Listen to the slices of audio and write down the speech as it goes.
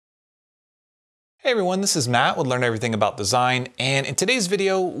Hey everyone, this is Matt with Learn Everything About Design, and in today's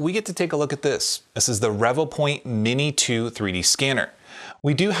video, we get to take a look at this. This is the Revopoint Mini2 3D scanner.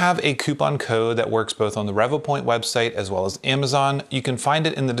 We do have a coupon code that works both on the Revopoint website as well as Amazon. You can find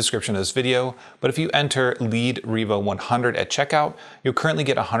it in the description of this video, but if you enter LEADREVO100 at checkout, you'll currently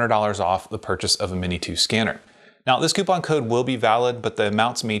get $100 off the purchase of a Mini2 scanner. Now, this coupon code will be valid, but the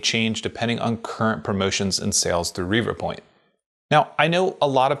amounts may change depending on current promotions and sales through Revopoint. Now, I know a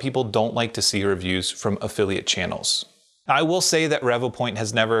lot of people don't like to see reviews from affiliate channels. I will say that Revopoint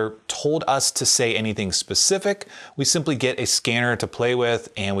has never told us to say anything specific. We simply get a scanner to play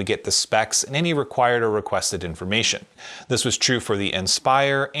with and we get the specs and any required or requested information. This was true for the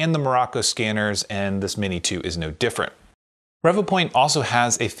Inspire and the Miraco scanners, and this Mini 2 is no different. Revopoint also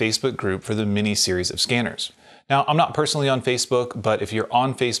has a Facebook group for the Mini series of scanners. Now, I'm not personally on Facebook, but if you're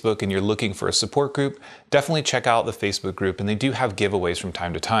on Facebook and you're looking for a support group, definitely check out the Facebook group, and they do have giveaways from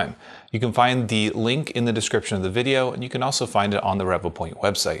time to time. You can find the link in the description of the video, and you can also find it on the Revopoint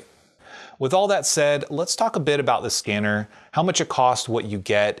website. With all that said, let's talk a bit about the scanner, how much it costs, what you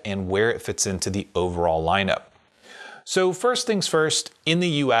get, and where it fits into the overall lineup. So first things first, in the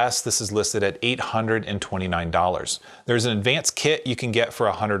US, this is listed at $829. There's an advanced kit you can get for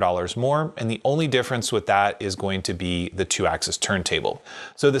 $100 more, and the only difference with that is going to be the 2-axis turntable.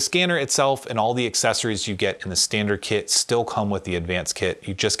 So the scanner itself and all the accessories you get in the standard kit still come with the advanced kit.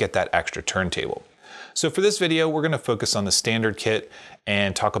 You just get that extra turntable. So for this video, we're going to focus on the standard kit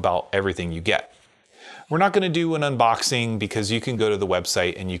and talk about everything you get. We're not going to do an unboxing because you can go to the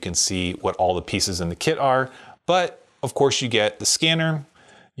website and you can see what all the pieces in the kit are, but of course, you get the scanner,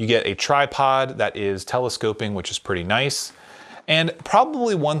 you get a tripod that is telescoping, which is pretty nice. And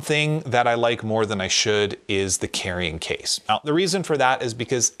probably one thing that I like more than I should is the carrying case. Now, the reason for that is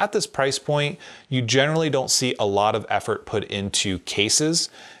because at this price point, you generally don't see a lot of effort put into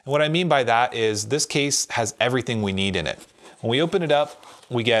cases. And what I mean by that is this case has everything we need in it. When we open it up,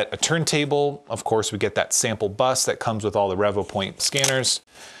 we get a turntable. Of course, we get that sample bus that comes with all the Revopoint scanners.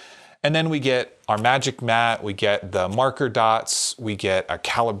 And then we get our magic mat, we get the marker dots, we get a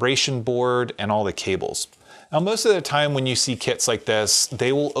calibration board, and all the cables. Now, most of the time when you see kits like this,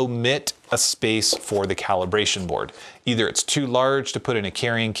 they will omit a space for the calibration board. Either it's too large to put in a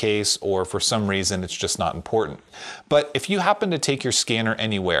carrying case, or for some reason it's just not important. But if you happen to take your scanner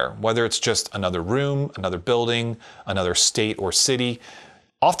anywhere, whether it's just another room, another building, another state or city,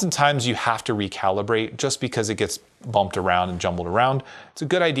 oftentimes you have to recalibrate just because it gets bumped around and jumbled around. It's a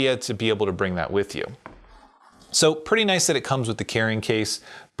good idea to be able to bring that with you. So pretty nice that it comes with the carrying case,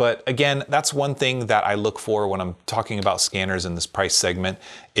 but again, that's one thing that I look for when I'm talking about scanners in this price segment,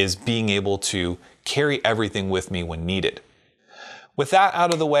 is being able to carry everything with me when needed. With that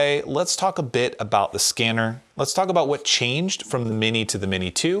out of the way, let's talk a bit about the scanner. Let's talk about what changed from the Mini to the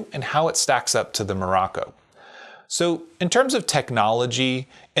Mini 2 and how it stacks up to the Miraco. So in terms of technology,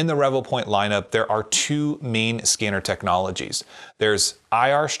 in the Revopoint lineup, there are two main scanner technologies. There's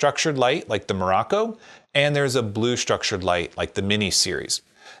IR structured light, like the Miraco, and there's a blue structured light, like the Mini series.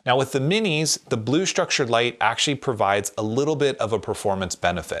 Now with the Minis, the blue structured light actually provides a little bit of a performance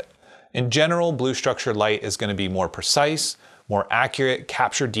benefit. In general, blue structured light is going to be more precise, more accurate,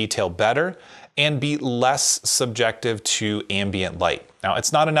 capture detail better, and be less subjective to ambient light. Now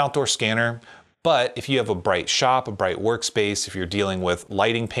it's not an outdoor scanner, but if you have a bright shop, a bright workspace, if you're dealing with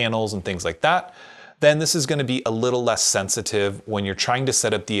lighting panels and things like that, then this is going to be a little less sensitive when you're trying to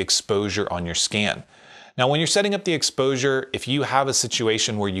set up the exposure on your scan. Now, when you're setting up the exposure, if you have a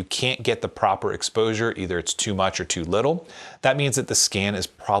situation where you can't get the proper exposure, either it's too much or too little, that means that the scan is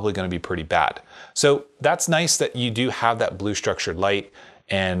probably going to be pretty bad. So that's nice that you do have that blue structured light,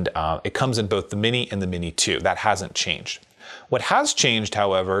 and it comes in both the Mini and the Mini 2. That hasn't changed. What has changed,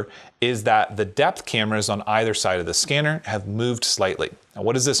 however, is that the depth cameras on either side of the scanner have moved slightly. Now,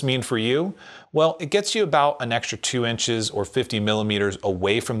 what does this mean for you? Well, it gets you about an extra 2 inches or 50 millimeters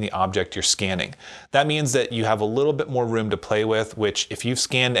away from the object you're scanning. That means that you have a little bit more room to play with, which if you've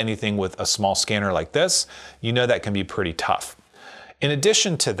scanned anything with a small scanner like this, you know that can be pretty tough. In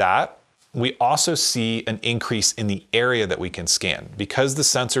addition to that, we also see an increase in the area that we can scan. Because the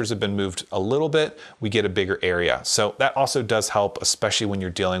sensors have been moved a little bit, we get a bigger area. So that also does help, especially when you're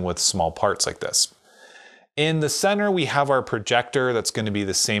dealing with small parts like this. In the center, we have our projector that's going to be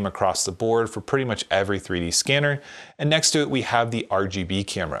the same across the board for pretty much every 3D scanner. And next to it, we have the RGB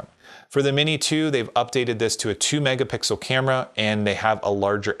camera. For the Mini 2, they've updated this to a 2 megapixel camera, and they have a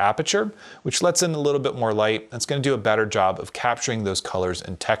larger aperture, which lets in a little bit more light. It's going to do a better job of capturing those colors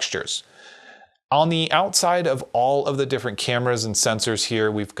and textures. On the outside of all of the different cameras and sensors here,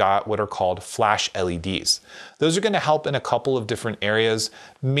 we've got what are called flash LEDs. Those are going to help in a couple of different areas,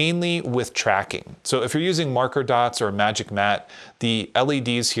 mainly with tracking. So if you're using marker dots or a magic mat, the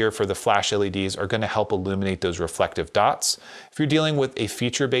LEDs here for the flash LEDs are going to help illuminate those reflective dots. If you're dealing with a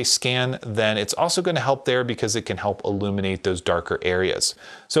feature-based scan, then it's also going to help there because it can help illuminate those darker areas.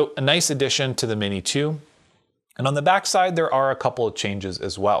 So a nice addition to the Mini 2. And on the back side, there are a couple of changes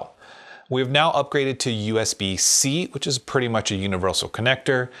as well. We've now upgraded to USB-C, which is pretty much a universal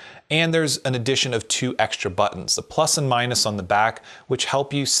connector, and there's an addition of 2 extra buttons, the plus and minus on the back, which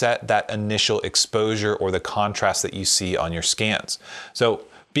help you set that initial exposure or the contrast that you see on your scans. So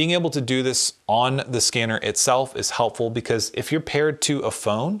being able to do this on the scanner itself is helpful because if you're paired to a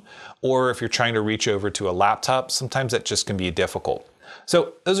phone or if you're trying to reach over to a laptop, sometimes that just can be difficult.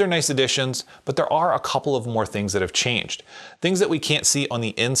 So those are nice additions, but there are a couple of more things that have changed. Things that we can't see on the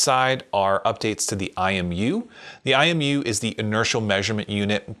inside are updates to the IMU. The IMU is the inertial measurement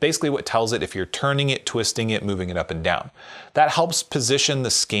unit, basically what tells it if you're turning it, twisting it, moving it up and down. That helps position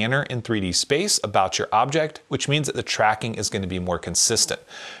the scanner in 3D space about your object, which means that the tracking is going to be more consistent.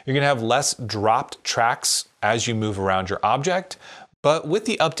 You're going to have less dropped tracks as you move around your object. But with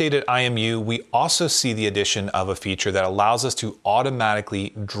the updated IMU, we also see the addition of a feature that allows us to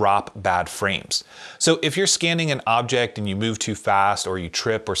automatically drop bad frames. So if you're scanning an object and you move too fast or you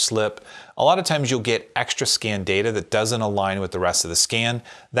trip or slip, a lot of times you'll get extra scan data that doesn't align with the rest of the scan.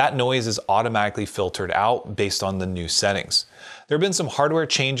 That noise is automatically filtered out based on the new settings. There have been some hardware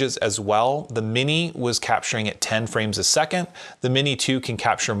changes as well. The Mini was capturing at 10 frames a second. The Mini 2 can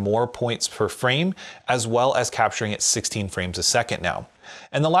capture more points per frame, as well as capturing at 16 frames a second now.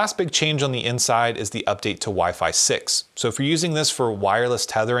 And the last big change on the inside is the update to Wi-Fi 6. So if you're using this for wireless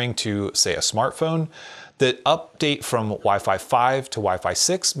tethering to, say, a smartphone, the update from Wi-Fi 5 to Wi-Fi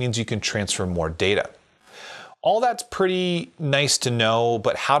 6 means you can transfer more data. All that's pretty nice to know,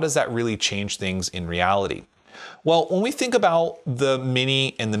 but how does that really change things in reality? Well, when we think about the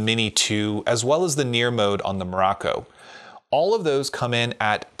Mini and the Mini 2, as well as the near mode on the Miraco, all of those come in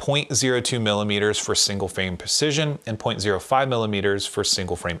at 0.02 millimeters for single frame precision and 0.05 millimeters for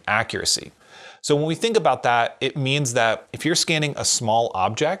single frame accuracy. So when we think about that, it means that if you're scanning a small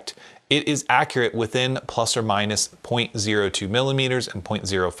object, it is accurate within plus or minus 0.02 millimeters and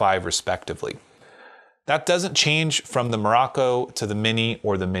 0.05 respectively. That doesn't change from the Miraco to the Mini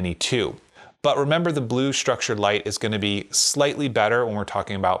or the Mini 2. But remember, the blue structured light is going to be slightly better when we're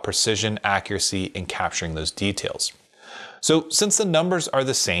talking about precision, accuracy, and capturing those details. So since the numbers are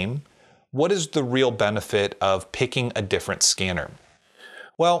the same, what is the real benefit of picking a different scanner?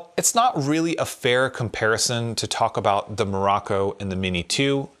 Well, it's not really a fair comparison to talk about the Miraco and the Mini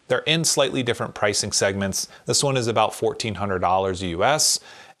 2. They're in slightly different pricing segments. This one is about $1,400 US.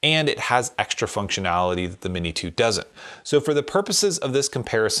 And it has extra functionality that the Mini 2 doesn't. So for the purposes of this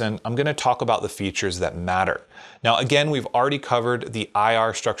comparison, I'm going to talk about the features that matter. Now again, we've already covered the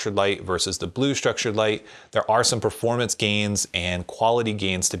IR structured light versus the blue structured light. There are some performance gains and quality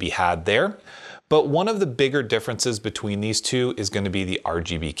gains to be had there. But one of the bigger differences between these two is going to be the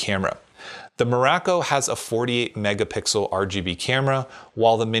RGB camera. The Miraco has a 48 megapixel RGB camera,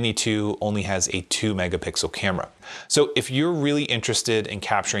 while the Mini 2 only has a 2 megapixel camera. So if you're really interested in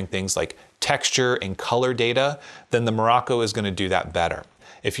capturing things like texture and color data, then the Miraco is going to do that better.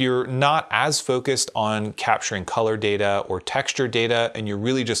 If you're not as focused on capturing color data or texture data, and you're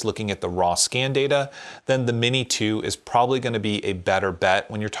really just looking at the raw scan data, then the Mini 2 is probably going to be a better bet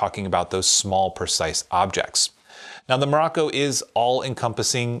when you're talking about those small, precise objects. Now the Miraco is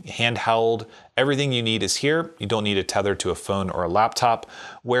all-encompassing, handheld. Everything you need is here. You don't need a tether to a phone or a laptop,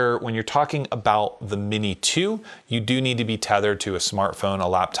 where when you're talking about the Mini 2, you do need to be tethered to a smartphone, a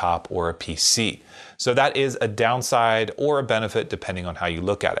laptop, or a PC. So that is a downside or a benefit depending on how you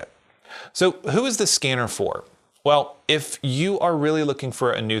look at it. So who is this scanner for? Well, if you are really looking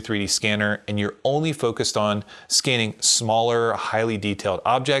for a new 3D scanner and you're only focused on scanning smaller, highly detailed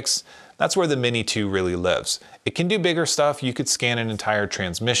objects, that's where the Mini 2 really lives. It can do bigger stuff. You could scan an entire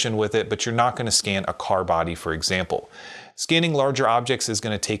transmission with it, but you're not going to scan a car body, for example. Scanning larger objects is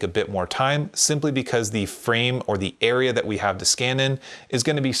going to take a bit more time simply because the frame or the area that we have to scan in is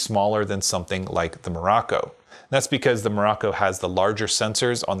going to be smaller than something like the Miraco. That's because the Miraco has the larger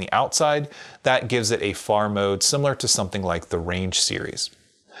sensors on the outside. That gives it a far mode similar to something like the Range series.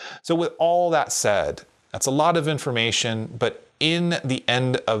 So with all that said, That's a lot of information, but in the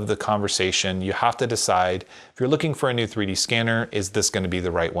end of the conversation, you have to decide if you're looking for a new 3D scanner, is this going to be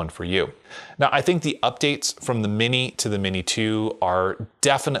the right one for you? Now, I think the updates from the Mini to the Mini 2 are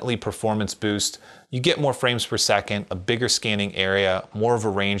definitely performance boost. You get more frames per second, a bigger scanning area, more of a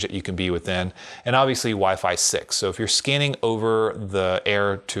range that you can be within, and obviously Wi-Fi 6. So if you're scanning over the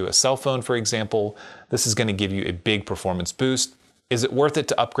air to a cell phone, for example, this is going to give you a big performance boost. Is it worth it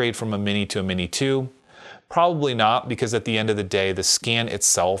to upgrade from a Mini to a Mini 2? Probably not, because at the end of the day, the scan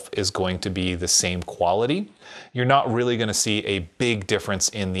itself is going to be the same quality. You're not really going to see a big difference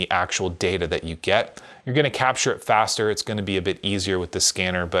in the actual data that you get. You're going to capture it faster. It's going to be a bit easier with the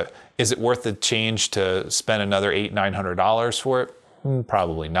scanner, but is it worth the change to spend another $800–900 for it?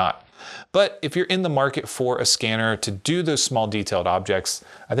 Probably not. But if you're in the market for a scanner to do those small detailed objects,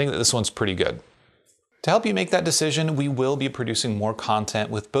 I think that this one's pretty good. To help you make that decision, we will be producing more content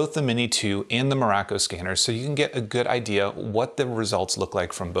with both the Mini 2 and the Miraco scanners, so you can get a good idea what the results look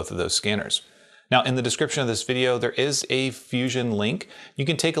like from both of those scanners. Now, in the description of this video, there is a Fusion link. You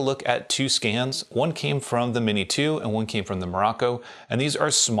can take a look at two scans. One came from the Mini 2 and one came from the Miraco, and these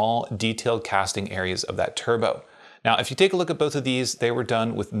are small, detailed casting areas of that turbo. Now, if you take a look at both of these, they were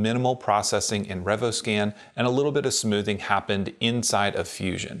done with minimal processing in RevoScan, and a little bit of smoothing happened inside of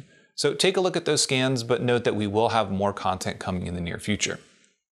Fusion. So take a look at those scans, but note that we will have more content coming in the near future.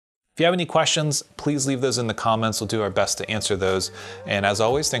 If you have any questions, please leave those in the comments. We'll do our best to answer those. And as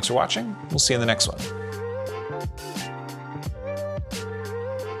always, thanks for watching. We'll see you in the next one.